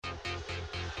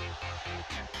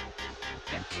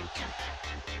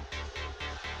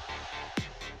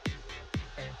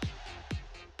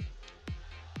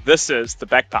This is The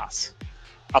Back Pass,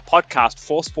 a podcast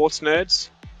for sports nerds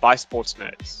by sports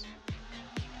nerds.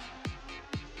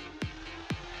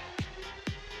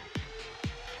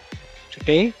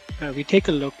 Today, we take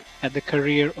a look at the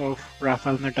career of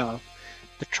Rafa Nadal,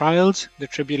 the trials, the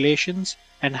tribulations,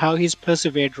 and how he's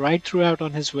persevered right throughout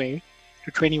on his way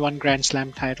to 21 Grand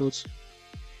Slam titles.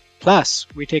 Plus,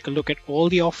 we take a look at all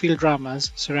the off-field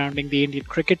dramas surrounding the Indian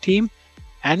cricket team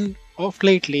and, of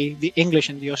lately, the English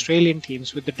and the Australian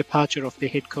teams with the departure of their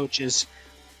head coaches.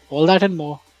 All that and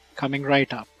more coming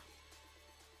right up.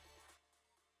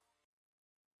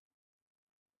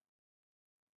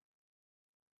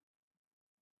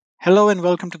 Hello and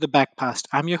welcome to the Backpast.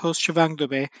 I'm your host Shivang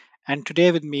Dubey, and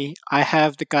today with me I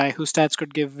have the guy whose stats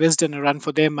could give Wisden a run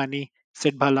for their money,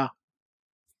 Sid Bhala.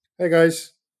 Hey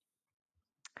guys.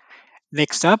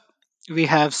 Next up, we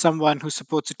have someone who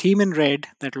supports a team in red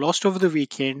that lost over the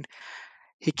weekend.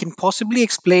 He can possibly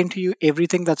explain to you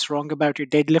everything that's wrong about your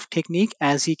deadlift technique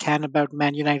as he can about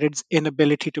Man United's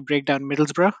inability to break down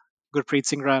Middlesbrough, Gurpreet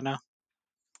Singh Rana.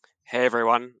 Hey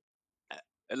everyone,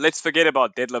 let's forget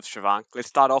about deadlifts, Shivang. Let's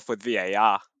start off with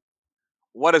VAR.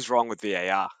 What is wrong with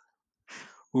VAR?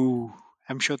 Ooh,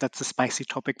 I'm sure that's a spicy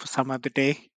topic for some other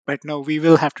day, but no, we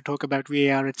will have to talk about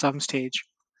VAR at some stage.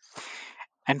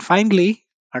 And finally,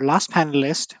 our last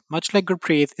panelist, much like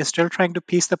Gurpreet, is still trying to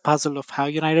piece the puzzle of how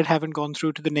United haven't gone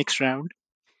through to the next round.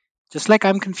 Just like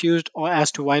I'm confused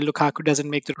as to why Lukaku doesn't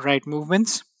make the right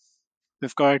movements,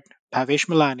 we've got Bhavesh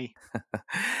Malani.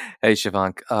 Hey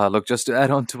Shivank, look, just to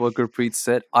add on to what Gurpreet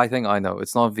said, I think I know.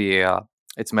 It's not VAR,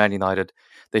 it's Man United.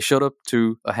 They showed up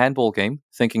to a handball game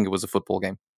thinking it was a football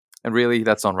game. And really,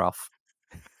 that's on Ralph.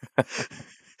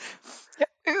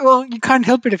 Well, you can't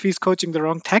help it if he's coaching the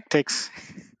wrong tactics.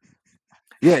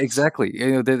 Yeah, exactly.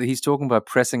 He's talking about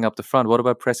pressing up the front. What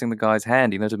about pressing the guy's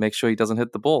hand, to make sure he doesn't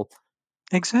hit the ball?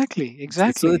 Exactly. It's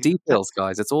the details,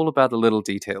 guys. It's all about the little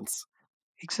details.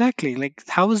 Exactly. Like,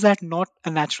 how is that not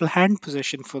a natural hand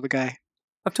position for the guy?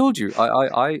 I've told you,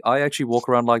 I actually walk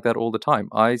around like that all the time.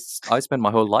 I spend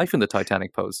my whole life in the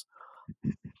Titanic pose.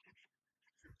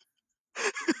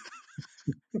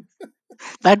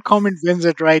 That comment wins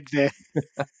it right there.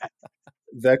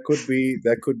 That could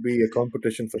be a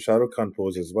competition for Shah Rukh Khan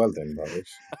pose as well then,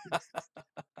 Bhavesh.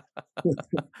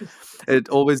 It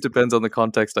always depends on the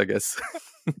context, I guess.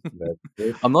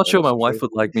 I'm not sure my wife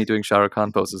would like me doing Shah Rukh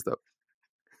Khan poses though.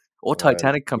 Or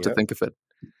Titanic, come to think of it.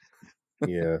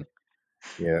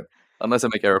 Yeah. Unless I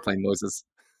make aeroplane noises.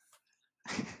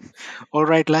 All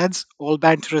right, lads, all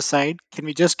banter aside, can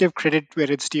we just give credit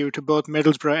where it's due to both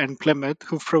Middlesbrough and Plymouth,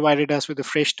 who've provided us with a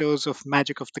fresh dose of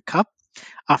magic of the cup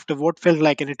after what felt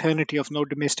like an eternity of no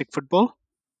domestic football?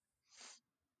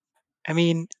 I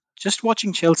mean, just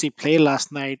watching Chelsea play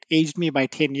last night aged me by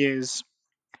 10 years.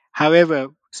 However,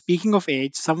 speaking of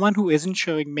age, someone who isn't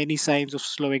showing many signs of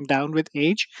slowing down with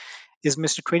age is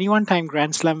Mr. 21-time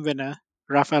Grand Slam winner,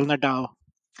 Rafael Nadal.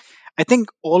 I think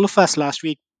all of us last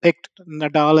week picked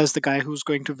Nadal as the guy who's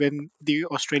going to win the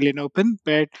Australian Open,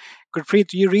 but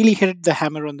Gurpreet, you really hit the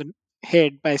hammer on the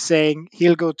head by saying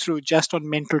he'll go through just on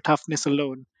mental toughness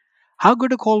alone. How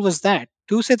good a call was that?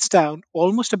 2 sets down,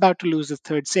 almost about to lose the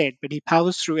third set, but he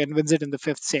powers through and wins it in the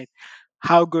fifth set.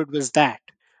 How good was that?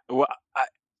 Well,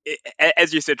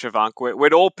 as you said, Shivang,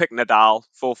 we'd all pick Nadal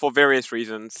for various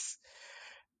reasons.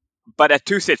 But at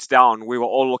 2 sets down, we were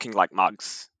all looking like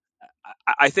mugs.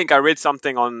 I think I read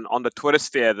something on the Twitter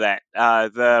sphere that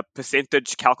the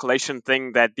percentage calculation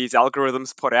thing that these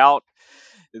algorithms put out,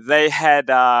 they had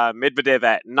Medvedev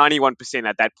at 91%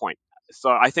 at that point. So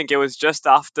I think it was just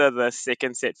after the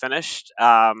second set finished,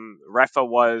 Rafa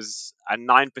was a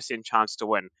 9% chance to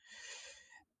win.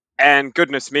 And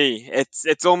goodness me,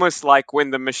 it's almost like when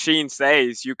the machine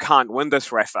says you can't win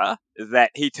this, Rafa,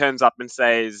 that he turns up and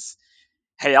says,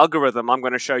 hey, algorithm, I'm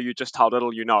going to show you just how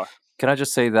little you know. Can I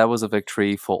just say that was a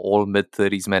victory for all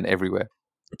mid-30s men everywhere?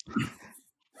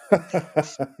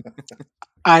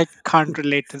 I can't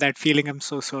relate to that feeling. I'm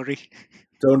so sorry.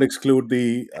 Don't exclude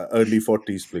the early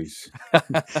 40s, please.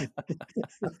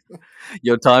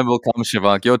 Your time will come,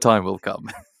 Shivank. Your time will come.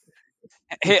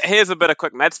 Here's a bit of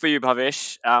quick maths for you,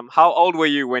 Bhavesh. How old were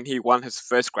you when he won his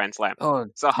first Grand Slam? Oh,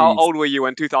 so how old were you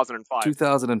in 2005?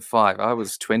 2005. I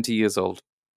was 20 years old.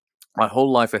 My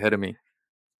whole life ahead of me.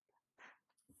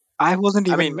 I wasn't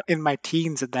even in my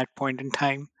teens at that point in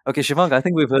time. Okay, Shivank, I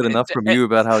think we've heard enough from you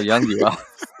about how young you are.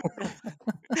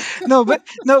 But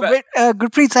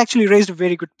Gurpreet's actually raised a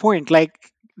very good point. Like,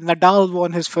 Nadal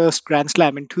won his first Grand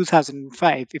Slam in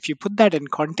 2005. If you put that in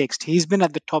context, he's been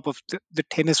at the top of the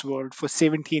tennis world for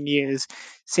 17 years.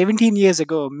 17 years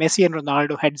ago, Messi and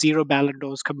Ronaldo had zero Ballon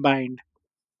d'Ors combined.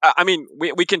 I mean,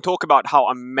 we can talk about how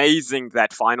amazing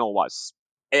that final was.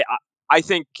 I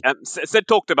think Sid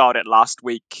talked about it last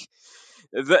week.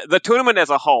 The tournament as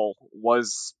a whole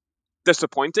was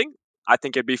disappointing. I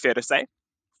think it'd be fair to say,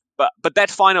 but that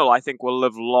final I think will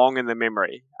live long in the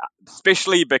memory,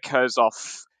 especially because of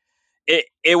it.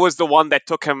 It was the one that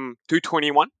took him to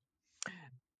 21.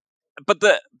 But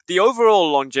the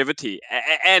overall longevity,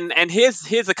 and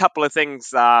here's a couple of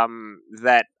things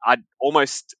that I'd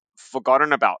almost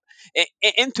forgotten about.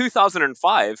 In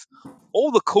 2005,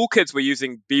 all the cool kids were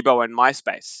using Bebo and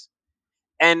MySpace,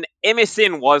 and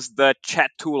MSN was the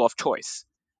chat tool of choice.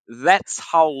 That's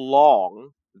how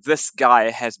long this guy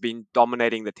has been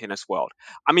dominating the tennis world.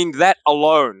 I mean, that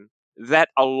alone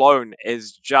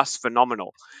is just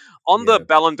phenomenal. On the Yeah,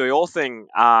 Ballon d'Or thing,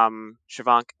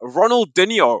 Shivank,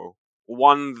 Ronaldinho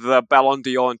won the Ballon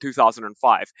d'Or in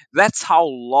 2005. That's how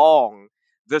long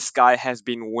this guy has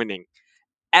been winning.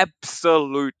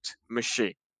 Absolute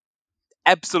machine.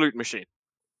 Absolute machine.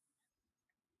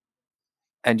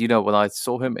 And when I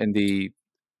saw him in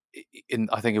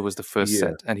I think it was the first yeah,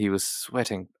 set, and he was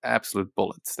sweating absolute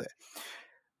bullets there.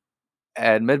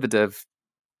 And Medvedev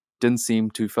didn't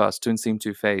seem too fast, didn't seem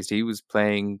too phased. He was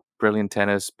playing brilliant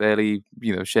tennis, barely,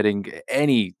 shedding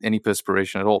any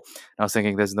perspiration at all. And I was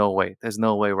thinking, there's no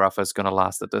way Rafa's going to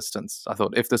last the distance. I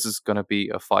thought if this is going to be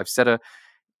a five-setter,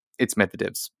 it's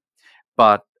Medvedev's.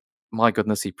 But my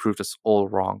goodness, he proved us all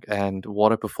wrong. And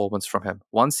what a performance from him.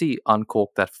 Once he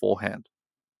uncorked that forehand,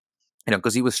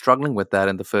 because he was struggling with that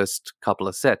in the first couple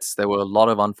of sets. There were a lot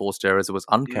of unforced errors. It was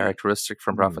Mm. uncharacteristic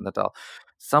from Rafa mm, Nadal.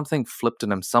 Something flipped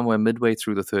in him somewhere midway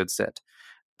through the third set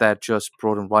that just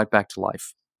brought him right back to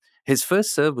life. His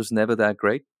first serve was never that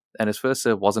great, and his first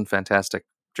serve wasn't fantastic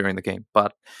during the game.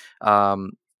 But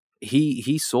um,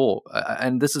 he saw,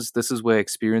 and this is where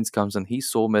experience comes in. He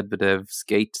saw Medvedev's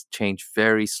gait change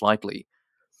very slightly.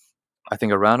 I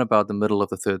think around about the middle of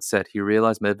the third set, he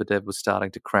realized Medvedev was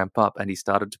starting to cramp up, and he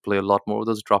started to play a lot more of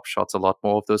those drop shots, a lot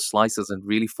more of those slices, and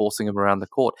really forcing him around the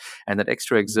court. And that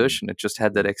extra mm. exertion, it just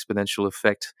had that exponential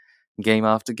effect game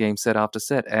after game, set after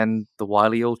set. And the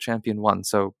wily old champion won.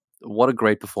 So, what a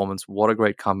great performance. What a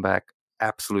great comeback.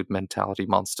 Absolute mentality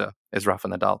monster is Rafa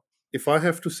Nadal. If I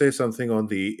have to say something on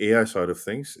the AI side of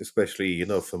things, especially,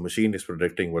 if a machine is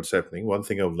predicting what's happening, one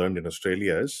thing I've learned in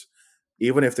Australia is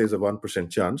even if there's a 1%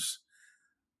 chance,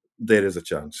 there is a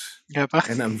chance. Gabba.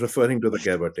 And I'm referring to the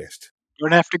GABA test,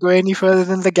 Don't have to go any further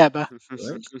than the Gabba.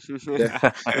 right?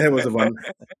 There, there was a one,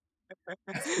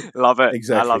 Love it. I love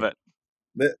exactly. it.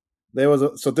 There, there was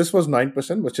a, so this was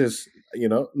 9%, which is,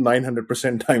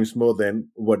 900% times more than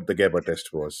what the GABA test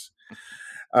was.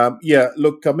 Yeah,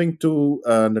 look, coming to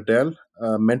Nadal,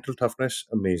 mental toughness,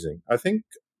 amazing. I think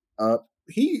uh,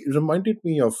 he reminded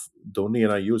me of Dhoni,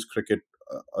 and I use cricket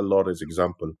a lot as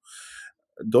example.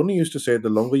 Dhoni used to say, the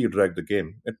longer you drag the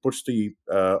game, it puts the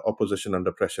opposition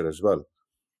under pressure as well.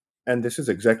 And this is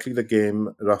exactly the game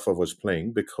Rafa was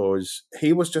playing because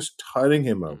he was just tiring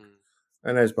him out. Mm.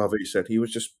 And as Bhavesh said, he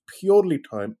was just purely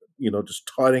time,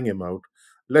 just tiring him out.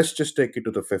 Let's just take it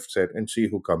to the fifth set and see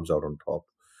who comes out on top.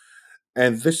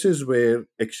 And this is where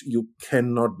you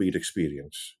cannot beat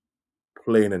experience,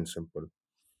 plain and simple.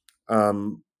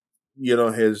 Um,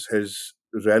 his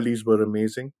rallies were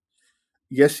amazing.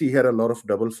 Yes, he had a lot of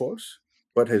double faults,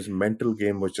 but his mental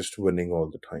game was just winning all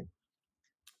the time.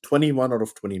 21 out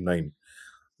of 29.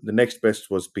 The next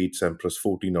best was Pete Sampras,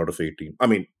 14 out of 18. I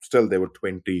mean, still there were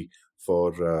 20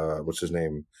 for, what's his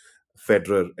name,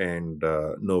 Federer and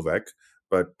Novak.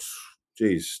 But,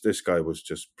 geez, this guy was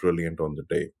just brilliant on the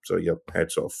day. So, yep,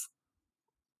 hats off.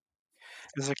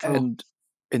 Physical. And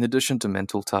in addition to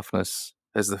mental toughness,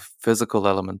 there's the physical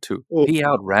element too. Oh, He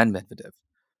outran Medvedev.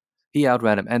 He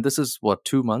outran him. And this is what,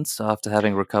 2 months after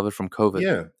having recovered from COVID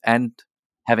yeah. and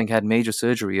having had major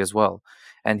surgery as well.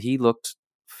 And he looked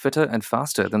fitter and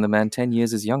faster than the man 10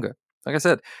 years is younger. Like I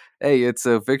said, hey, it's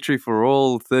a victory for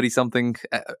all 30 something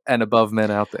and above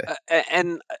men out there.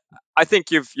 And I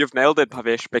think you've nailed it,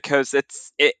 Pavesh, because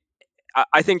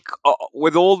I think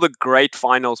with all the great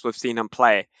finals we've seen him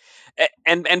play,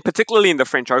 and particularly in the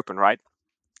French Open, right?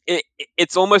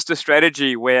 It's almost a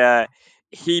strategy where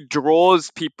he draws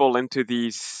people into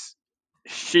these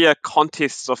sheer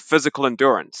contests of physical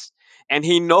endurance, and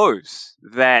he knows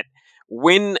that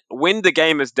when the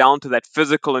game is down to that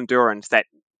physical endurance, that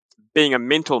being a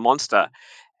mental monster,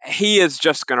 he is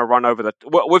just going to run over the.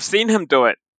 We've seen him do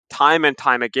it time and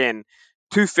time again.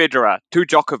 to Federer, to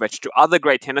Djokovic, to other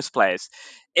great tennis players,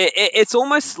 it's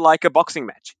almost like a boxing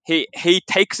match. He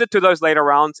takes it to those later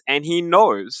rounds, and he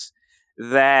knows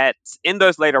that in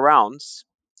those later rounds,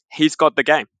 he's got the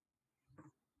game.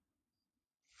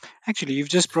 Actually, you've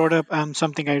just brought up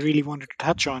something I really wanted to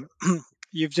touch on.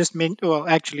 You've just well,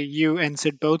 actually, you and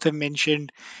Sid both have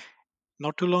mentioned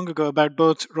not too long ago about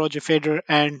both Roger Federer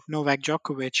and Novak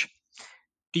Djokovic.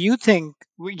 Do you think,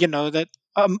 that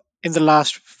in the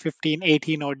last 15,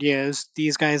 18 odd years,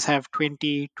 these guys have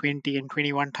 20, 20, and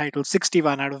 21 titles,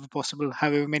 61 out of the possible,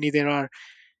 however many there are?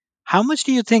 How much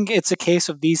do you think it's a case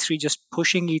of these three just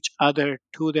pushing each other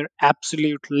to their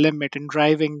absolute limit and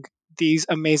driving these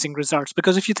amazing results?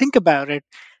 Because if you think about it,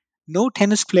 no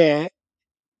tennis player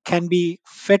can be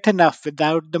fit enough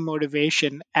without the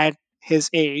motivation at his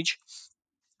age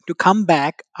to come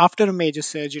back after a major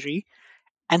surgery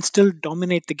and still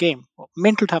dominate the game.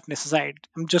 Mental toughness aside,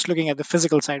 I'm just looking at the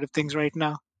physical side of things right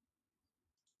now.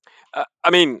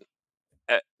 I mean,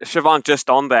 Siobhan, just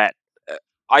on that, uh,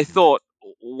 I thought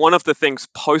one of the things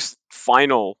post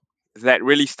final that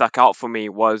really stuck out for me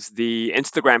was the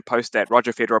Instagram post that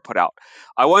Roger Federer put out.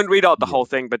 I won't read out the Yeah. whole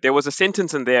thing, but there was a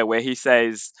sentence in there where he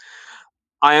says,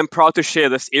 I am proud to share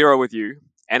this era with you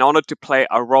and honored to play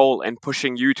a role in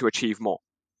pushing you to achieve more.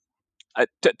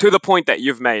 To the point that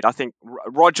you've made, I think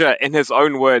Roger, in his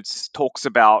own words, talks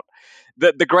about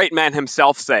the great man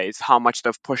himself says how much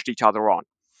they've pushed each other on.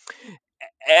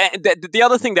 And the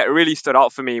other thing that really stood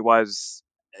out for me was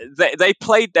they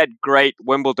played that great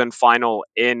Wimbledon final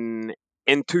in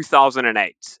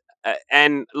 2008.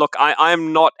 And look,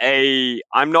 I'm not a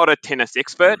tennis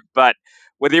expert, but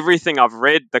with everything I've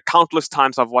read, the countless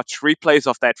times I've watched replays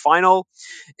of that final,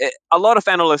 a lot of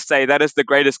analysts say that is the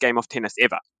greatest game of tennis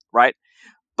ever, right?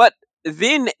 But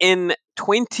then in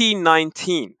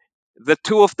 2019, the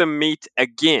two of them meet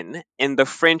again in the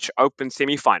French Open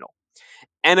semifinal.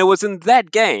 And it was in that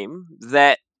game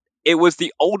that it was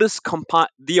the oldest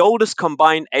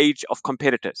combined age of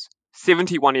competitors,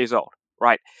 71 years old,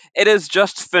 right? It is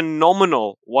just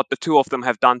phenomenal what the two of them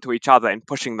have done to each other in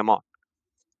pushing them on.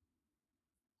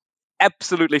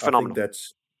 Absolutely I think phenomenal.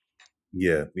 that's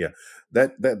yeah.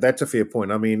 That's a fair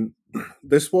point. I mean,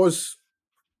 this was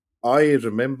I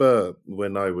remember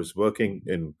when I was working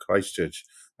in Christchurch,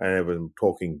 and I was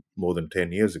talking more than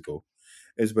 10 years ago,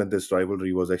 is when this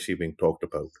rivalry was actually being talked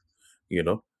about. You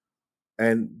know,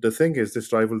 and the thing is,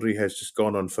 this rivalry has just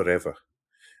gone on forever.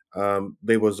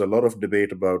 There was a lot of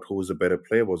debate about who was a better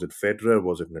player. Was it Federer?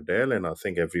 Was it Nadal? And I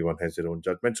think everyone has their own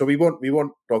judgment. So we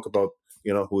won't talk about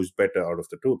who's better out of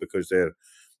the two, because they're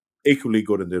equally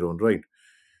good in their own right.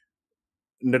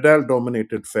 Nadal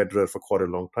dominated Federer for quite a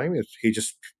long time. He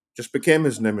just became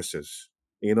his nemesis.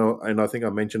 And I think I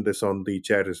mentioned this on the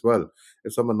chat as well.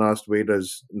 If someone asked where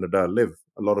does Nadal live,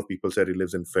 a lot of people said he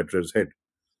lives in Federer's head.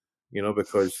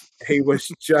 Because he was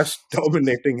just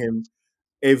dominating him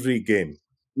every game.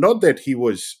 Not that he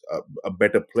was a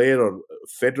better player or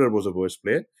Federer was a worse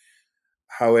player.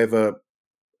 However,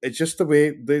 it's just the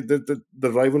way the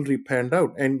rivalry panned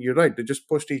out. And you're right, they just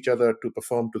pushed each other to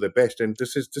perform to their best. And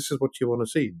this is what you want to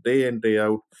see day in, day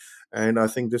out. And I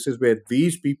think this is where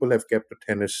these people have kept the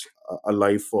tennis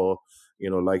alive for,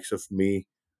 likes of me,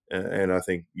 and I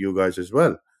think you guys as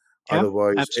well. Yeah,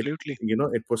 Otherwise, absolutely.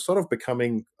 it was sort of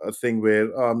becoming a thing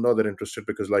where I'm not that interested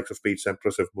because likes of Pete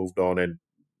Sampras have moved on and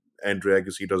Andre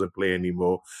Agassi doesn't play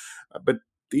anymore. But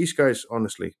these guys,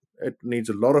 honestly, it needs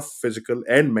a lot of physical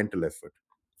and mental effort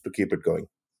to keep it going.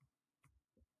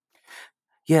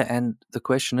 Yeah, and the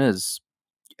question is,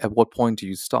 at what point do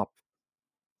you stop?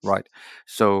 Right.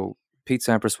 So Pete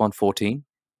Sampras won 14,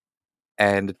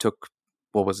 and it took,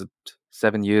 what was it,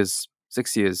 7 years,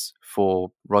 6 years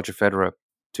for Roger Federer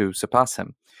to surpass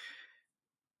him.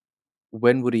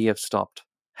 When would he have stopped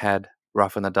had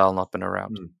Rafa Nadal not been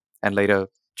around? Mm. And later,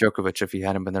 Djokovic, if he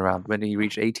hadn't been around. When he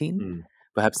reached 18, Mm.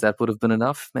 perhaps that would have been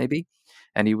enough, maybe,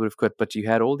 and he would have quit. But you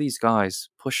had all these guys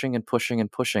pushing and pushing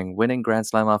and pushing, winning Grand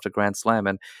Slam after Grand Slam.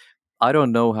 And I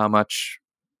don't know how much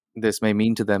this may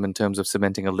mean to them in terms of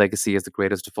cementing a legacy as the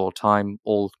greatest of all time.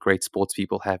 All great sports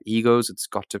people have egos. It's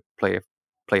got to play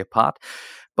a part.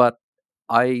 But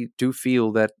I do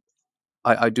feel that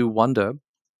I do wonder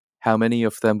how many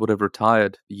of them would have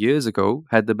retired years ago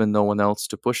had there been no one else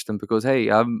to push them, because hey,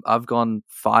 I've gone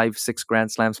 5-6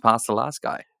 Grand Slams past the last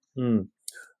guy. Mm.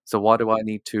 So why do I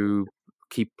need to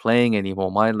keep playing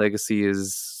anymore? My legacy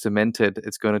is cemented.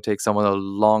 It's going to take someone a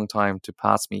long time to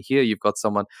pass me. Here you've got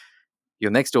someone,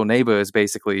 your next door neighbor is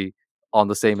basically on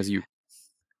the same as you,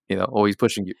 or he's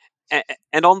pushing you.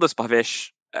 And on this,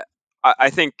 Bhavesh,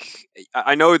 I think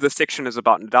I know the section is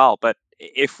about Nadal, but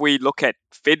if we look at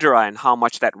Federer and how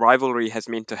much that rivalry has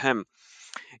meant to him,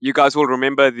 you guys will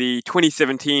remember the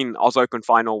 2017 Aussie Open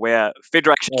final where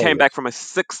Federer actually Oh came back yes, from a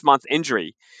 6-month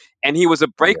injury, and he was a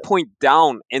break yeah. point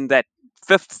down in that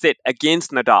fifth set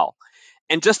against Nadal.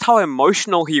 And just how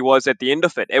emotional he was at the end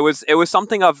of it. It was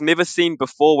something I've never seen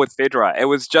before with Federer. It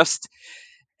was just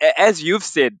as you've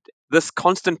said, this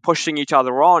constant pushing each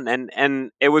other on,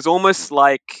 and it was almost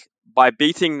like by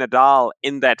beating Nadal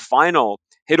in that final,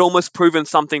 he'd almost proven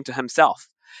something to himself.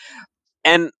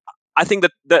 And I think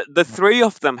that the three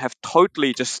of them have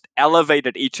totally just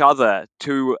elevated each other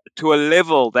to a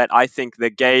level that I think the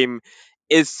game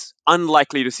is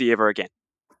unlikely to see ever again.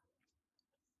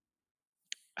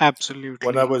 When I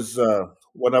Absolutely. was uh,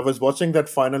 when I was watching that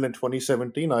final in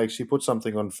 2017, I actually put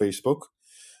something on Facebook.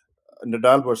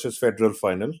 Nadal versus Federer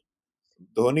final.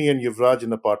 Dhoni and Yuvraj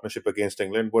in a partnership against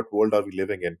England. What world are we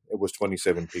living in? It was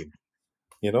 2017.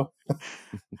 You know,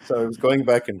 so I was going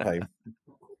back in time.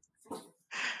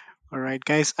 All right,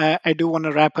 guys. I do want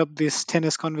to wrap up this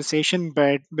tennis conversation,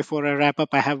 but before I wrap up,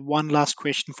 I have one last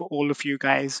question for all of you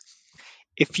guys.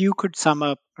 If you could sum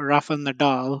up Rafa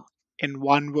Nadal in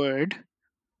one word,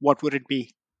 what would it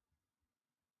be?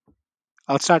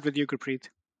 I'll start with you, Gurpreet.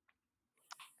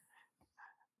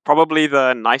 Probably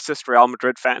the nicest Real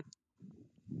Madrid fan.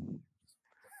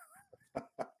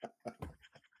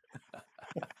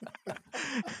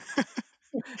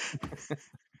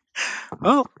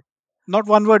 Well, not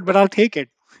one word, but I'll take it.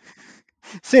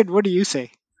 Sid, what do you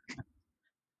say?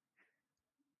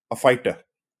 A fighter.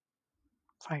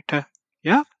 Fighter.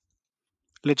 Yeah,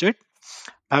 legit.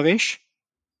 Bhavesh?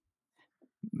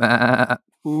 Nah.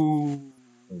 Ooh.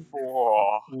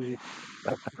 Whoa. Ooh.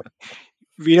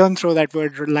 We don't throw that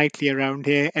word lightly around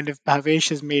here. And if Bhavesh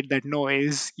has made that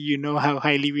noise, you know how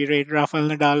highly we rate Rafael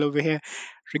Nadal over here,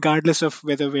 regardless of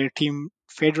whether we're Team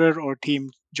Federer or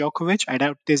Team Djokovic. I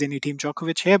doubt there's any Team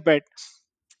Djokovic here, but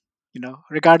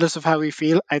regardless of how we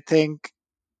feel, I think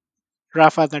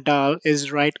Rafa Nadal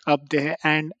is right up there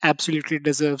and absolutely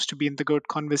deserves to be in the GOAT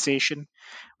conversation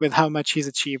with how much he's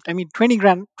achieved. I mean,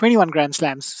 21 Grand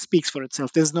Slams speaks for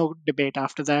itself. There's no debate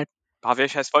after that.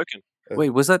 Pavesh has spoken. Uh, Wait,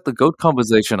 was that the goat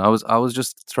conversation? I was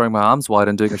just throwing my arms wide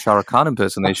and doing a Shah Rukh Khan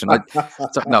impersonation.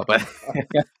 No, but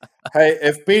Hey,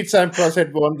 if Pete Sampras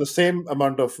had won the same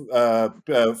amount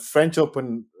of French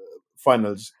Open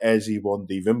finals as he won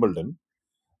the Wimbledon,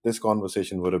 this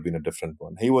conversation would have been a different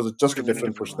one. He was Would just a have been a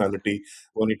different different one. personality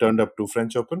when he turned up to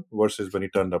French Open versus when he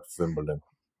turned up to Wimbledon.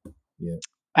 Yeah.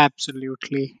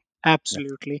 Absolutely.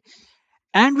 Absolutely.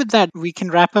 And with that, we can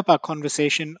wrap up our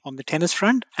conversation on the tennis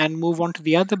front and move on to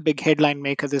the other big headline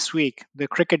maker this week, the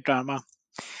cricket drama.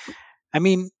 I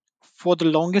mean, for the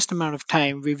longest amount of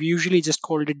time, we've usually just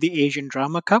called it the Asian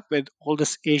Drama Cup, with all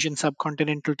the Asian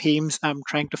subcontinental teams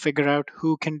trying to figure out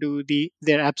who can do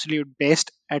their absolute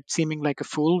best at seeming like a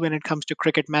fool when it comes to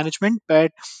cricket management.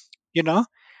 But you know,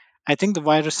 I think the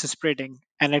virus is spreading,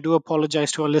 and I do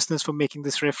apologize to our listeners for making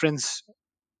this reference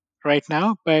right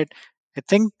now, but I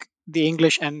think the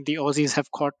English and the Aussies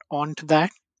have caught on to that.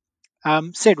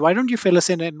 Sid, why don't you fill us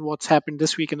in what's happened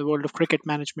this week in the world of cricket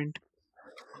management?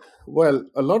 Well,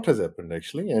 a lot has happened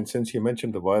actually. And since you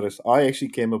mentioned the virus, I actually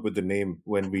came up with the name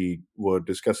when we were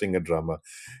discussing a drama.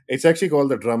 It's actually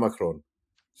called the drama crone.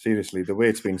 Seriously, the way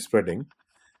it's been spreading,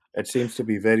 it seems to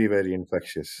be very, very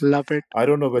infectious. Love it. I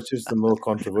don't know which is the more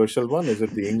controversial one. Is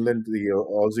it the England, the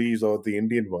Aussies, or the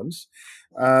Indian ones?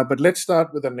 But let's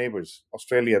start with our neighbors,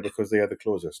 Australia, because they are the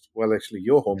closest. Well, actually,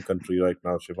 your home country right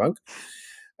now, Shivank.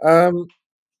 Um,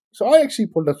 so I actually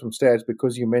pulled up some stats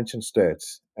because you mentioned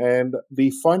stats. And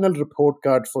the final report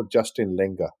card for Justin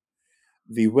Langer,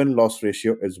 the win loss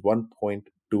ratio is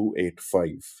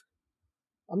 1.285.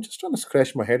 I'm just trying to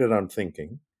scratch my head around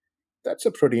thinking that's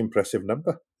a pretty impressive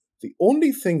number. The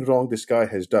only thing wrong this guy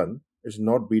has done is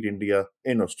not beat India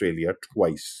in Australia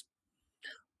twice.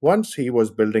 Once he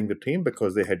was building the team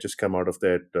because they had just come out of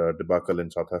that debacle in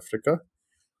South Africa.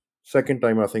 Second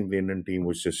time, I think the Indian team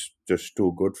was just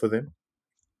too good for them.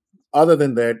 Other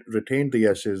than that, retained the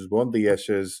Ashes, won the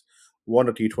Ashes, won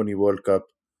a T20 World Cup.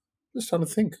 Just trying to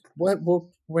think, what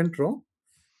went wrong?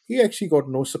 He actually got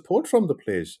no support from the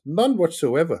players, none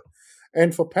whatsoever.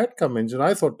 And for Pat Cummins, and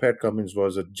I thought Pat Cummins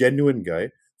was a genuine guy,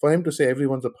 for him to say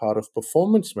everyone's a part of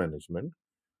performance management,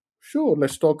 sure,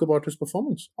 let's talk about his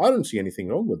performance. I don't see anything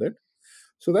wrong with it.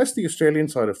 So that's the Australian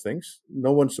side of things.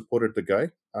 No one supported the guy.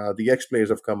 The ex players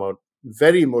have come out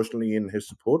very emotionally in his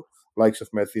support, likes of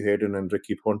Matthew Hayden and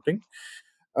Ricky Ponting.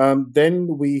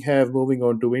 Then we have moving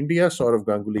on to India. Saurav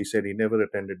Ganguly said he never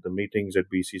attended the meetings at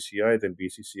BCCI. Then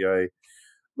BCCI,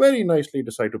 very nicely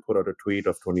decide to put out a tweet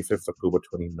of 25th October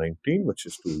 2019, which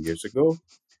is 2 years ago,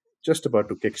 just about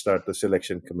to kickstart the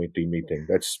selection committee meeting.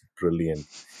 That's brilliant.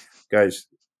 Guys,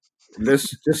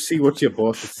 let's just see what your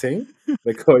boss is saying,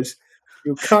 because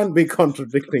you can't be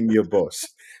contradicting your boss.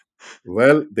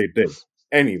 Well, they did.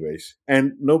 Anyways,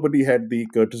 and nobody had the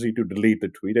courtesy to delete the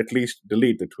tweet, at least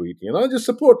delete the tweet, just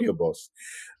support your boss.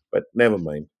 But never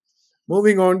mind.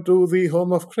 Moving on to the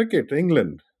home of cricket,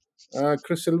 England.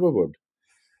 Chris Silverwood,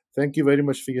 thank you very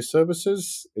much for your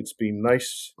services. It's been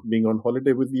nice being on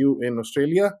holiday with you in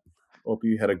Australia. Hope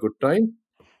you had a good time.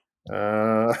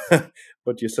 Uh,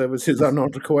 but your services are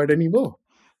not required anymore.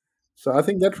 So I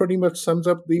think that pretty much sums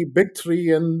up the big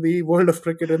three in the world of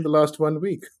cricket in the last 1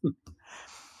 week.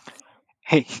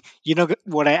 Hey,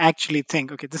 what I actually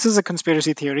think? Okay, this is a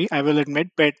conspiracy theory, I will admit,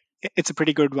 but it's a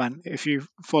pretty good one if you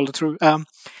follow through.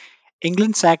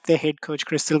 England sacked their head coach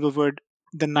Chris Silverwood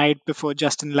the night before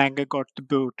Justin Langer got the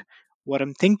boot. What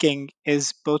I'm thinking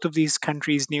is both of these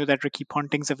countries knew that Ricky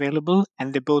Ponting's available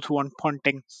and they both want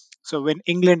Ponting. So when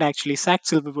England actually sacked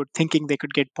Silverwood thinking they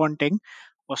could get Ponting,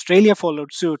 Australia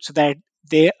followed suit so that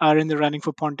they are in the running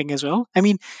for Ponting as well. I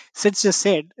mean, Sid's just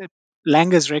said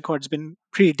Langer's record's been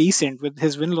pretty decent with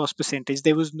his win loss percentage.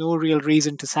 There was no real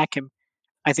reason to sack him.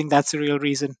 I think that's the real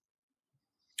reason.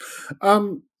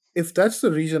 Um, if that's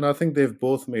the reason, I think they've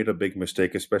both made a big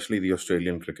mistake, especially the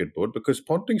Australian Cricket Board, because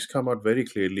Ponting's come out very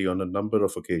clearly on a number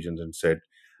of occasions and said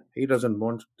he doesn't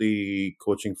want the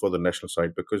coaching for the national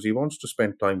side because he wants to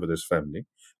spend time with his family.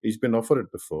 He's been offered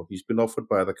it before. He's been offered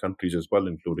by other countries as well,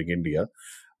 including India,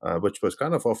 which was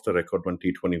kind of off the record when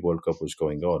T20 World Cup was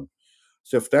going on.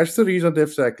 So if that's the reason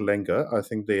they've sacked Lenga, I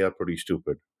think they are pretty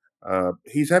stupid.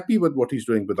 He's happy with what he's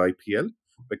doing with IPL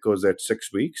because that's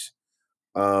 6 weeks,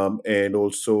 and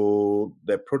also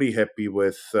they're pretty happy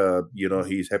with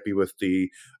he's happy with the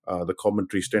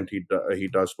commentary stint he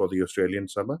does for the Australian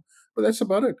summer, but that's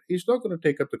about it. He's not going to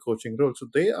take up the coaching role, so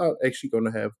they are actually going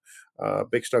to have a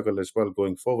big struggle as well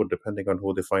going forward, depending on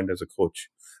who they find as a coach.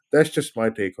 That's just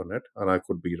my take on it, and I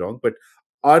could be wrong, but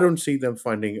I don't see them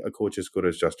finding a coach as good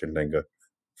as Justin Langer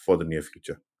for the near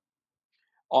future.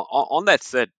 On that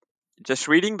said, just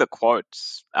reading the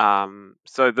quotes.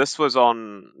 So this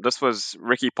was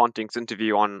Ricky Ponting's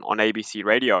interview on ABC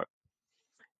Radio.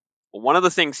 One of the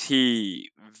things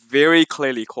he very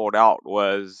clearly called out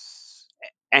was,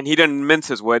 and he didn't mince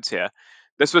his words here,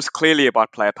 this was clearly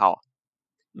about player power.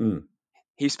 Mm,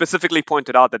 He specifically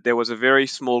pointed out that there was a very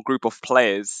small group of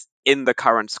players in the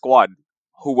current squad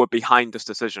who were behind this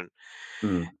decision.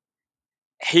 mm,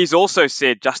 He's also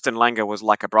said Justin Langer was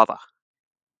like a brother.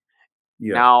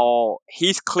 yeah. Now,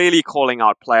 he's clearly calling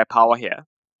out player power here.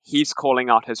 He's calling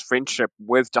out his friendship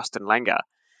with Justin Langer.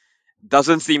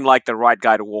 Doesn't seem like the right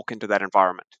guy to walk into that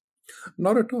environment.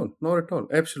 Not at all. Not at all.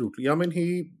 Absolutely. I mean,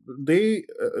 they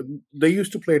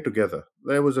used to play together.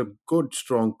 There was a good,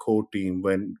 strong core team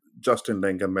when Justin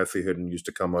Langer, Matthew Hidden used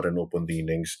to come out and open the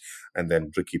innings, and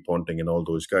then Ricky Ponting and all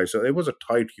those guys. So it was a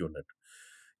tight unit.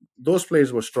 Those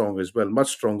players were strong as well, much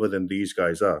stronger than these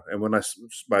guys are. And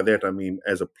by that I mean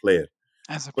as a player.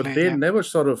 As a But player, yeah. they never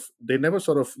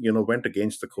sort of went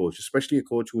against the coach, especially a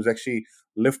coach who's actually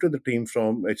lifted the team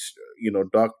from its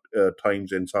dark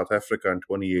times in South Africa in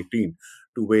 2018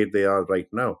 to where they are right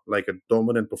now, like a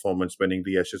dominant performance, winning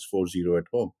the Ashes 4-0 at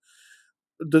home.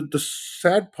 The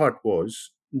sad part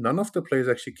was none of the players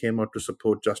actually came out to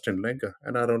support Justin Langer,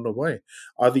 and I don't know why.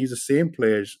 Are these the same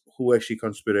players who actually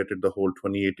conspirated the whole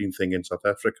 2018 thing in South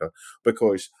Africa?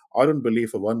 Because I don't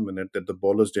believe for 1 minute that the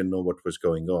bowlers didn't know what was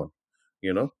going on.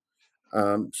 You know,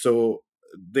 so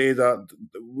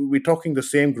we're talking the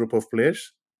same group of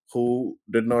players who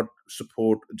did not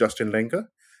support Justin Langer,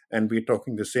 and we're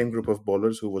talking the same group of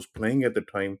bowlers who was playing at the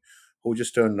time who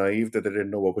just turned naive that they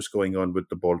didn't know what was going on with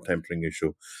the ball tampering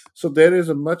issue. So there is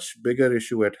a much bigger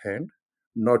issue at hand,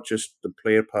 not just the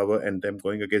player power and them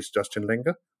going against Justin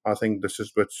Langer. I think this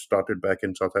is what started back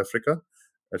in South Africa.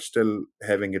 It's still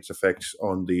having its effects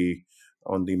on the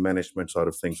management side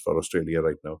of things for Australia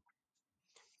right now.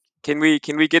 Can we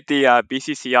get the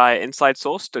BCCI inside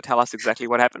source to tell us exactly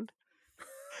what happened?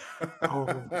 Oh,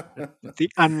 the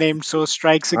unnamed source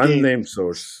strikes again. Unnamed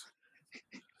source.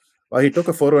 He took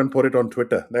a photo and put it on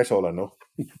Twitter. That's all I know.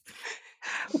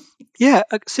 Yeah,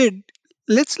 Sid,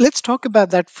 let's talk about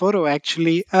that photo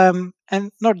actually, and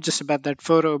not just about that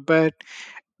photo, but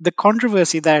the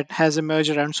controversy that has emerged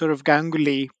around sort of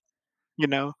Ganguly, you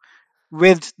know,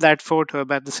 with that photo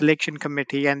about the selection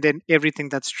committee, and then everything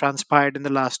that's transpired in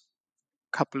the last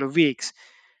couple of weeks.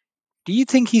 Do you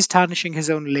think he's tarnishing his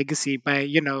own legacy by,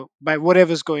 by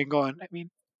whatever's going on? I mean,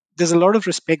 there's a lot of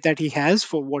respect that he has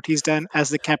for what he's done as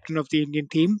the captain of the Indian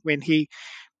team when he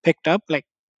picked up, like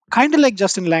kind of like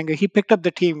Justin Langer, he picked up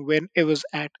the team when it was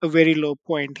at a very low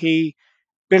point. He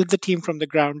built the team from the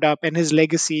ground up, and his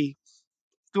legacy,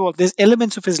 well, there's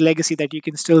elements of his legacy that you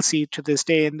can still see to this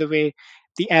day in the way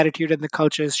the attitude and the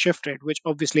culture has shifted, which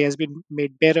obviously has been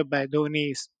made better by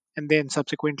Dhoni and then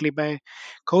subsequently by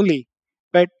Kohli.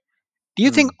 But do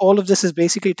you think Hmm. all of this is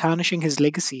basically tarnishing his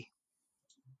legacy?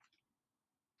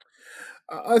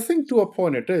 I think to a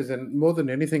point it is, and more than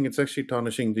anything, it's actually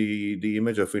tarnishing the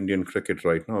image of Indian cricket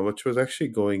right now, which was actually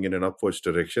going in an upwards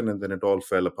direction, and then it all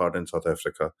fell apart in South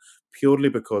Africa purely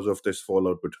because of this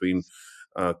fallout between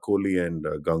Kohli and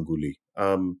Ganguly.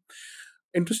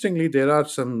 Interestingly, there are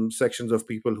some sections of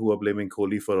people who are blaming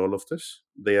Kohli for all of this.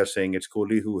 They are saying it's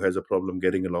Kohli who has a problem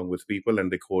getting along with people,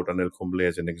 and they quote Anil Kumble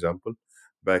as an example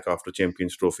back after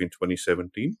Champions Trophy in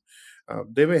 2017.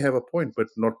 They may have a point, but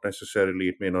not necessarily,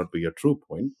 it may not be a true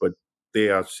point, but they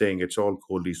are saying it's all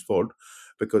Kohli's fault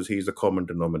because he's the common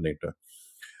denominator.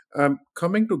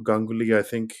 Coming to Ganguly, I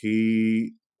think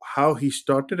how he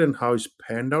started and how he's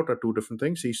panned out are two different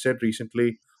things. He said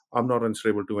recently, I'm not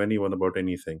answerable to anyone about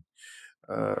anything.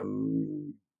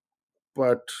 Um,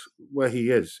 but where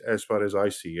he is, as far as I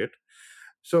see it.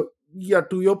 So, yeah,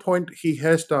 to your point, he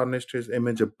has tarnished his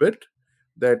image a bit.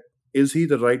 That is he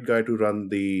the right guy to run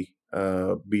the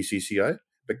BCCI?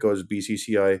 Because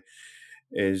BCCI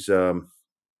is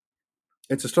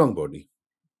it's a strong body.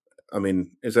 I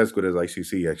mean, it's as good as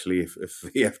ICC actually, if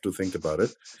we have to think about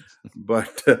it.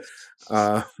 But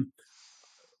uh,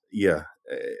 yeah,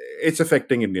 it's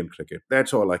affecting Indian cricket.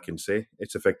 That's all I can say.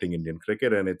 It's affecting Indian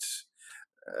cricket, and it's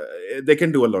they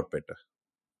can do a lot better.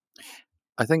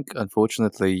 I think,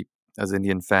 unfortunately, as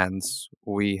Indian fans,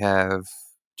 we have,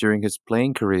 during his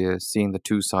playing career, seen the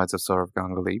two sides of Saurav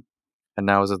Ganguly, and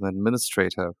now as an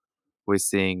administrator, we're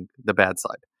seeing the bad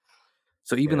side.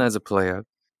 So even Yeah. as a player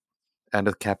and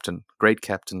a captain, great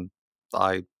captain,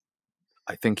 I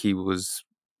I think he's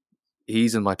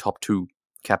in my top two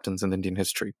captains in Indian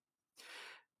history,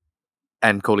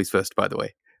 and Kohli's first, by the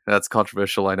way. That's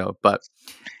controversial, I know, but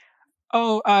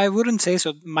Oh, I wouldn't say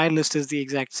so. My list is the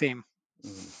exact same.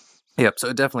 Mhm. yeah.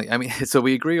 So definitely, I mean, so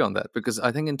we agree on that because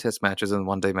I think in Test matches and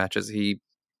one-day matches, he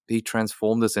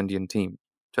transformed this Indian team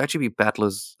to actually be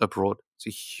battlers abroad. It's a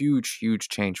huge, huge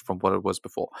change from what it was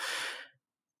before.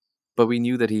 But we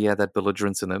knew that he had that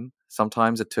belligerence in him.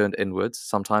 Sometimes it turned inwards.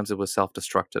 Sometimes it was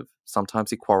self-destructive.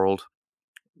 Sometimes he quarreled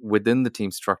within the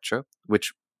team structure,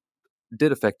 which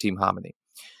did affect team harmony.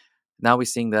 Now we're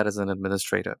seeing that as an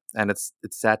administrator, and it's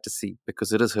sad to see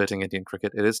because it is hurting Indian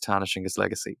cricket. It is tarnishing his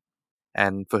legacy.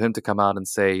 And for him to come out and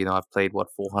say, I've played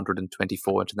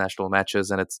 424 international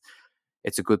matches, and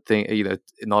it's a good thing,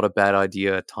 not a bad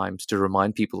idea at times to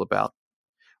remind people about.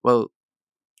 Well,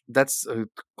 that's a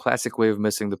classic way of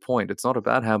missing the point. It's not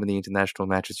about how many international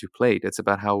matches you played. It's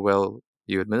about how well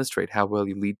you administrate, how well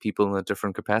you lead people in a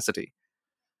different capacity.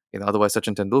 Otherwise,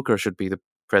 Sachin Tendulkar should be the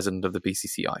president of the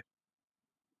BCCI.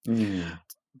 Mm.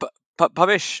 But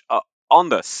Bhavesh, on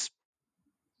this,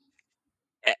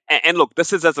 and look,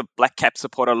 this is as a Black Cap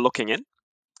supporter looking in.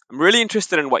 I'm really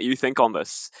interested in what you think on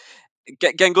this.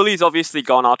 Ganguly's obviously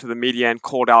gone out to the media and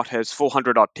called out his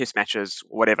 400 odd test matches,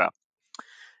 whatever.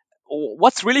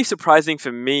 What's really surprising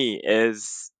for me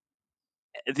is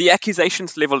the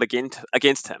accusations leveled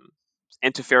against him,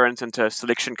 interference into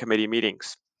selection committee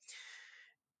meetings.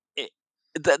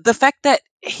 The fact that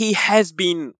he has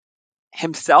been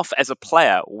himself as a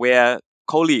player where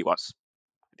Kohli was.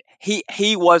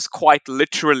 He was quite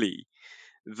literally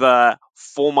the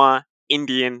former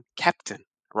Indian captain,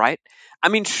 right? I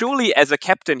mean, surely as a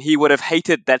captain, he would have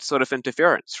hated that sort of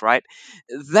interference, right?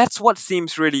 That's what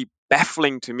seems really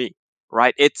baffling to me,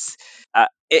 right? It's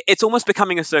almost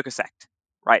becoming a circus act,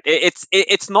 right?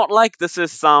 It's not like this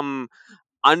is some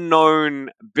unknown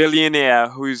billionaire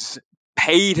who's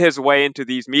paid his way into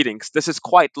these meetings. This is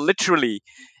quite literally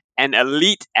an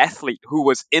elite athlete who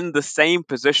was in the same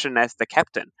position as the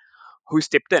captain who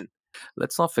stepped in.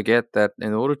 Let's not forget that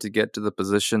in order to get to the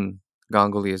position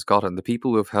Ganguly has gotten, the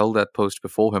people who have held that post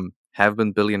before him have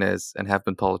been billionaires and have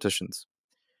been politicians.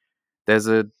 There's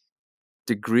a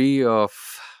degree of,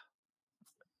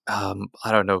 I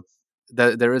don't know,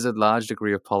 there is a large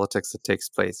degree of politics that takes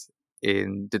place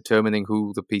in determining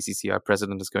who the PCCI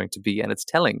president is going to be. And it's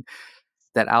telling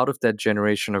that out of that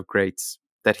generation of greats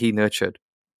that he nurtured,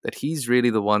 that he's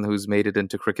really the one who's made it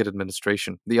into cricket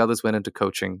administration. The others went into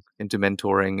coaching, into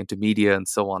mentoring, into media, and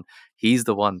so on. He's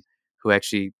the one who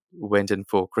actually went in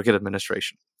for cricket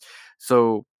administration.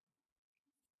 So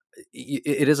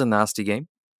it is a nasty game.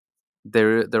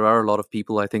 There are a lot of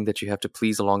people I think that you have to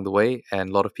please along the way, and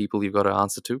a lot of people you've got to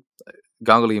answer to.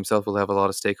 Ganguly himself will have a lot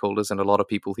of stakeholders and a lot of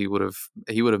people he would have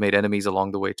made enemies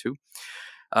along the way too.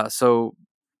 So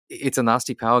it's a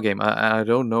nasty power game. I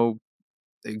don't know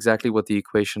exactly what the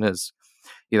equation is.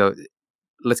 You know,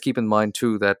 let's keep in mind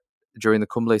too that during the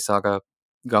Kumble saga,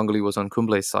 Ganguly was on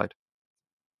Kumble's side,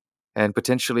 and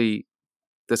potentially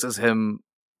this is him,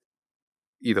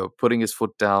 putting his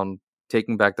foot down,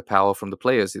 taking back the power from the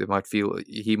players.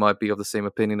 He might be of the same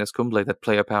opinion as Kumble that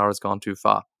player power has gone too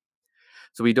far.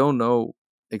 So we don't know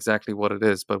exactly what it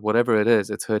is, but whatever it is,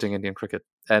 it's hurting Indian cricket.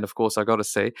 And of course, I got to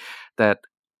say that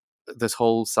this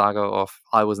whole saga of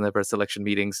I was never at selection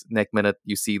meetings, next minute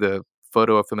you see the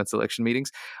photo of him at selection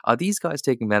meetings. Are these guys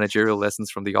taking managerial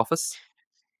lessons from the office?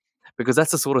 Because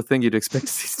that's the sort of thing you'd expect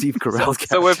to see Steve So, Carell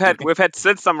so we've had doing. we've had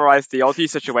Sid summarize the Aussie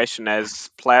situation as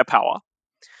player power.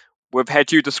 We've had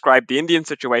you describe the Indian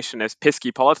situation as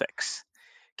pesky politics.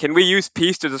 Can we use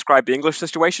peace to describe the English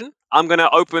situation? I'm gonna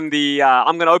open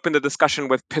the discussion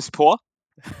with piss poor.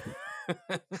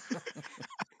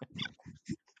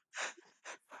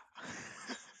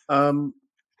 Um,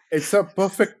 it's a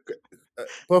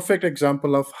perfect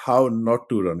example of how not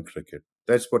to run cricket.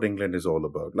 That's what England is all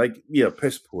about. Like, yeah,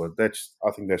 piss poor.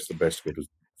 I think that's the best way to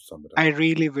sum it up. I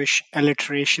really wish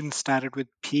alliteration started with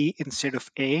P instead of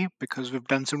A because we've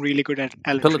done some really good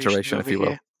alliterations Alliteration, if over you will.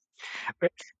 here.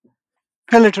 But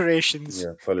alliterations,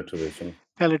 Yeah, alliteration.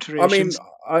 I mean, alliterations.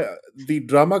 the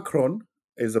Dramacron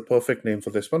is the perfect name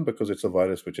for this one because it's a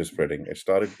virus which is spreading. It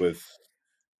started with.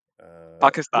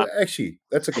 Pakistan. Actually,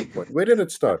 that's a good point. Where did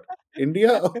it start?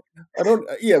 India? Oh, I don't.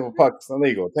 Yeah, well, Pakistan.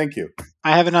 There you go. Thank you.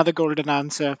 I have another golden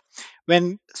answer.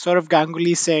 When Saurav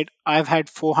Ganguly said, I've had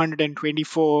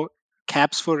 424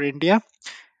 caps for India,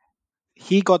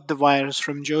 he got the virus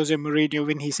from Jose Mourinho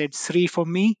when he said, three for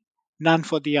me, none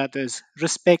for the others.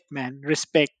 Respect, man,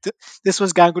 respect. This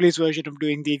was Ganguly's version of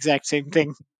doing the exact same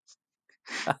thing.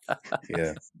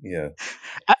 Yeah, yeah.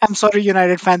 I'm sorry,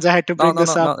 United fans, I had to No, bring no,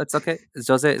 this no, up. no. It's okay.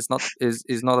 Jose is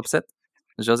not upset.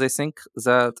 Jose think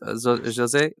that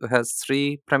Jose has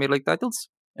 3 Premier League titles,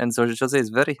 and so Jose is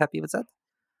very happy with that.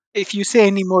 If you say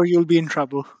any more, you'll be in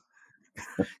trouble.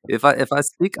 If I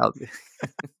speak, I'll be.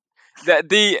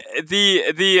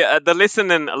 The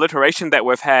lesson in alliteration that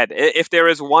we've had. If there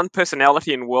is one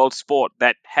personality in world sport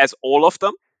that has all of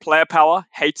them, player power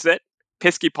hates it,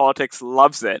 pesky politics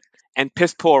loves it, and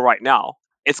piss poor right now,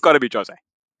 it's got to be Jose.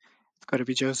 It's got to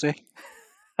be Jose.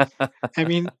 I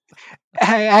mean,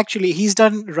 actually, he's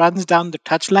done runs down the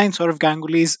touchline. Sort of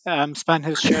Ganguly's spun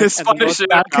his shirt at the Spun his Lord's shirt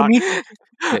down. balcony.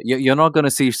 Yeah, you're not going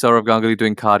to see Saurav Ganguly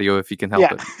doing cardio if you can help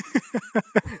Yeah,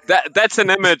 it. That's an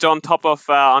image on top of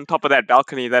that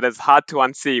balcony that is hard to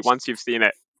unsee once you've seen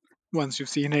it. once you've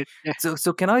seen it. Yeah.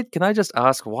 So can I just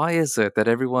ask, why is it that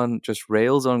everyone just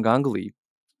rails on Ganguly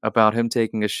about him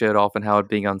taking his shirt off and how it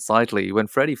being unsightly when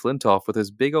Freddie Flintoff with his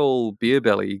big old beer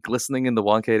belly glistening in the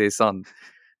Wankhede sun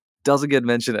doesn't get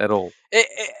mentioned at all?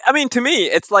 I mean, to me,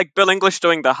 it's like Bill English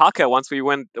doing the haka once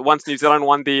New Zealand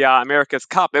won the America's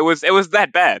Cup. It was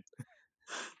that bad.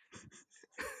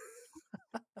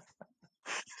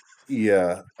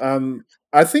 Yeah.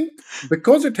 I think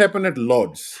because it happened at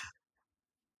Lords,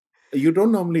 you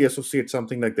don't normally associate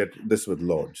something like that this with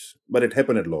Lords, but it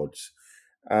happened at Lords.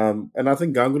 And I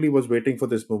think Ganguly was waiting for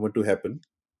this moment to happen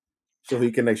so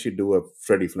he can actually do a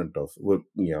Freddie Flintoff. Well,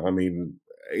 yeah, I mean,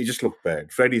 he just looked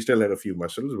bad. Freddie still had a few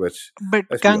muscles, which, But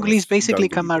let's be Ganguly's honest, basically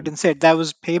come Ganguly out didn't. and said that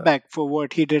was Uh, payback for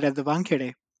what he did at the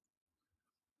Wankhede.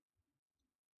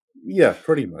 yeah,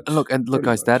 pretty much. Look, Pretty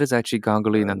guys, that much. is actually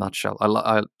Ganguly in a Um, nutshell.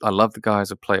 I love the guy as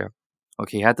a player.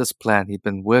 Okay, he had this plan. He'd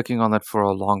been working on it for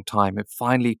a long time. It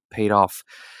finally paid off,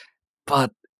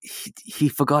 but he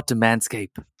forgot to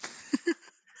manscape.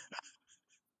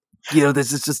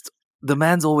 This is just the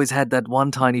man's always had that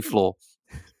one tiny flaw.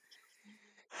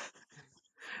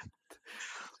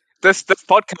 This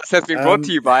podcast has been brought to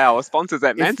um, you by our sponsors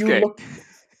at if you Manscaped. look,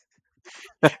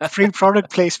 Free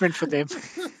product placement for them.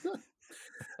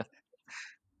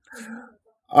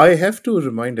 I have to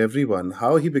remind everyone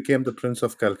how he became the Prince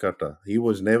of Calcutta. He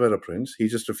was never a prince. He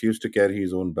just refused to carry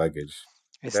his own baggage.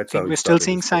 I That's think how he we're still started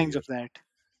seeing his signs career. of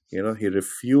that. He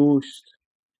refused.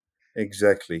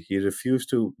 Exactly. He refused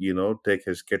to, take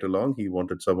his kit along. He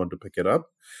wanted someone to pick it up.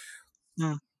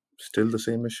 Hmm. Still the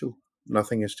same issue.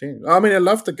 Nothing has changed. I mean, I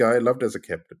loved the guy. I loved as a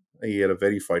captain. He had a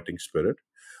very fighting spirit.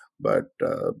 But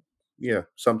yeah,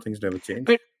 some things never change.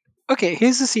 But okay,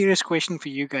 here's a serious question for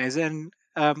you guys, and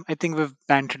I think we've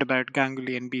bantered about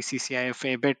Ganguly and BCCI a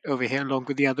fair bit over here, along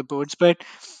with the other boards. But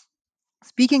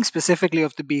speaking specifically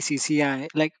of the BCCI,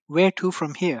 like where to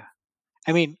from here?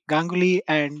 I mean, Ganguly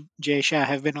and Jay Shah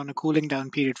have been on a cooling down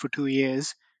period for 2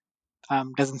 years.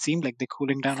 Doesn't seem like they're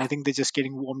cooling down. I think they're just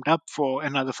getting warmed up for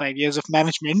another 5 years of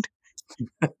management.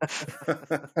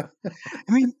 I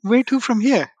mean, where to from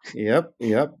here? Yep,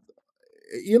 yep.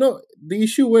 The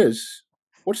issue is,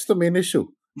 what's the main issue?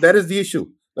 That is the issue.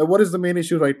 Now, what is the main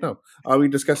issue right now? Are we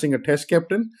discussing a test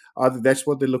captain? That's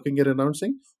what they're looking at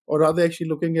announcing? Or are they actually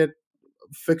looking at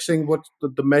fixing what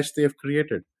the mess they have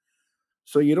created?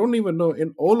 So you don't even know.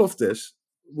 In all of this,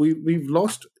 we've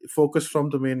lost focus from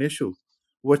the main issue,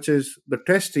 which is the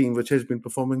test team, which has been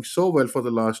performing so well for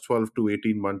the last 12 to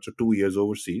 18 months or 2 years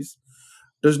overseas,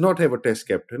 does not have a test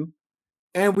captain,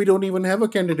 and we don't even have a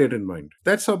candidate in mind.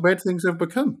 That's how bad things have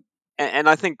become. And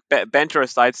I think banter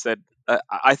aside, said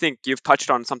I think you've touched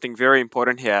on something very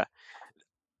important here.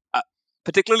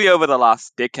 Particularly over the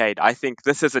last decade, I think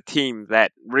this is a team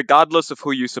that, regardless of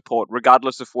who you support,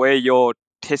 regardless of where your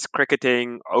Test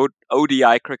cricketing,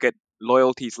 ODI cricket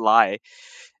loyalties lie,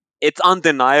 it's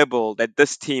undeniable that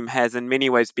this team has, in many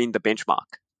ways, been the benchmark.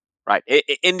 Right,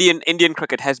 Indian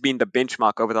cricket has been the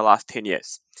benchmark over the last 10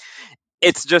 years.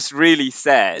 It's just really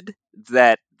sad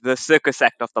that the circus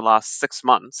act of the last 6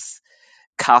 months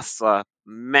casts a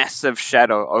massive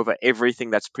shadow over everything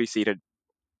that's preceded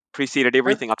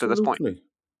everything up to this point. Absolutely.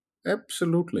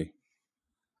 Absolutely.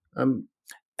 Um,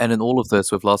 And in all of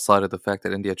this, we've lost sight of the fact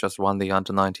that India just won the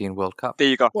Under-19 World Cup. There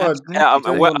you go. well,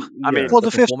 Absolutely. Well, I yeah, mean, For The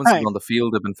the fifth performances time. on the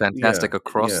field have been fantastic Yeah,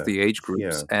 across yeah, the age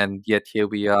groups, yeah. and yet here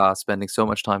we are spending so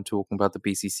much time talking about the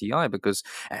BCCI because,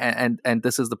 and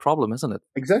this is the problem, isn't it?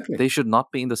 Exactly. They should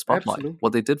not be in the spotlight. Absolutely.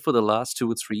 What they did for the last 2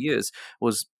 or 3 years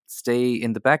was stay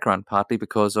in the background, partly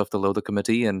because of the Lotha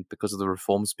Committee and because of the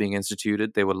reforms being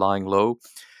instituted. They were lying low.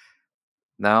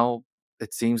 Now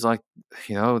it seems like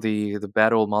the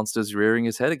bad old monster's rearing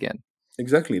his head again.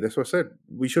 Exactly. That's what I said.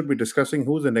 We should be discussing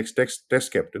who's the next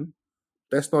test captain.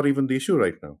 That's not even the issue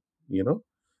right now. You know,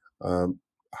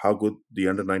 how good the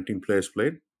under 19 players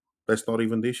played. That's not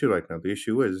even the issue right now. The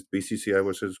issue is BCCI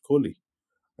versus Kohli,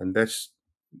 and that's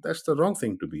the wrong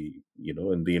thing to be.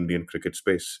 In the Indian cricket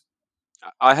space.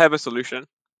 I have a solution.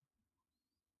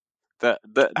 The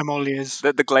the I'm all ears.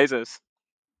 the, the Glazers.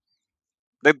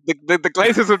 The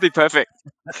Glazers would be perfect.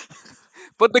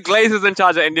 Put the Glazers in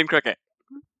charge of Indian cricket.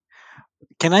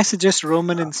 Can I suggest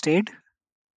Roman instead?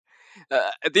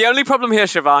 The only problem here,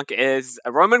 Shivank, is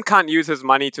Roman can't use his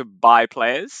money to buy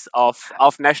players of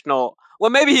national. Well,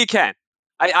 maybe he can.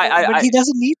 But he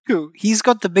doesn't need to. He's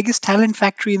got the biggest talent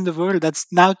factory in the world that's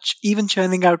now even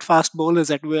churning out fast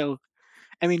bowlers at will.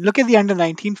 I mean, look at the under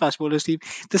 19 fast bowlers team.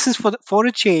 This is for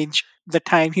a change the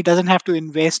time he doesn't have to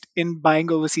invest in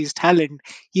buying overseas talent.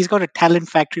 He's got a talent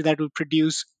factory that will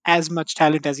produce as much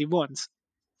talent as he wants.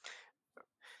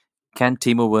 Can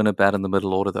Timo Werner bat in the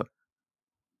middle order, though?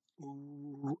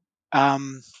 Ooh,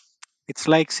 it's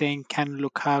like saying, can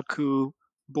Lukaku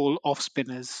bowl off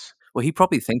spinners? Well, he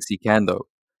probably thinks he can, though.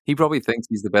 He probably thinks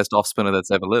he's the best off spinner that's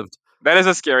ever lived. That is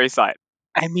a scary sight.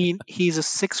 I mean, he's a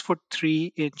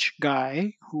 6'3"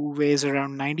 guy who weighs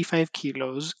around 95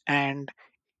 kilos, and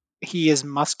he is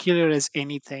muscular as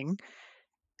anything.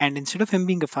 And instead of him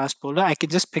being a fast bowler, I can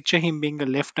just picture him being a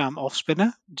left arm off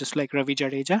spinner, just like Ravi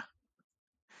Jadeja.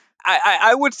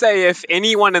 I would say if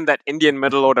anyone in that Indian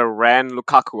middle order ran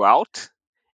Lukaku out,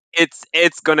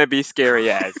 it's gonna be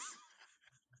scary as.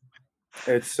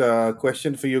 It's a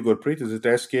question for you, Gurpreet. Is it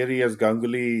as scary as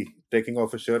Ganguly taking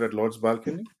off his shirt at Lord's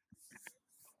balcony?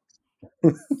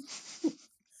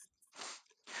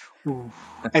 Ooh.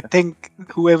 I think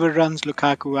whoever runs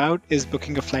Lukaku out is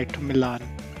booking a flight to Milan.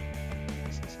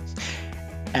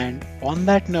 And on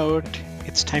that note,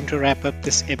 it's time to wrap up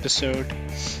this episode.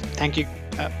 Thank you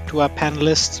to our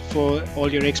panelists for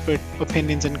all your expert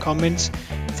opinions and comments.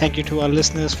 Thank you to our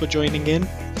listeners for joining in.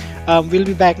 We'll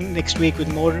be back next week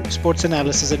with more sports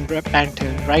analysis and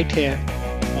banter right here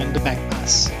on the Back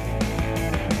Pass.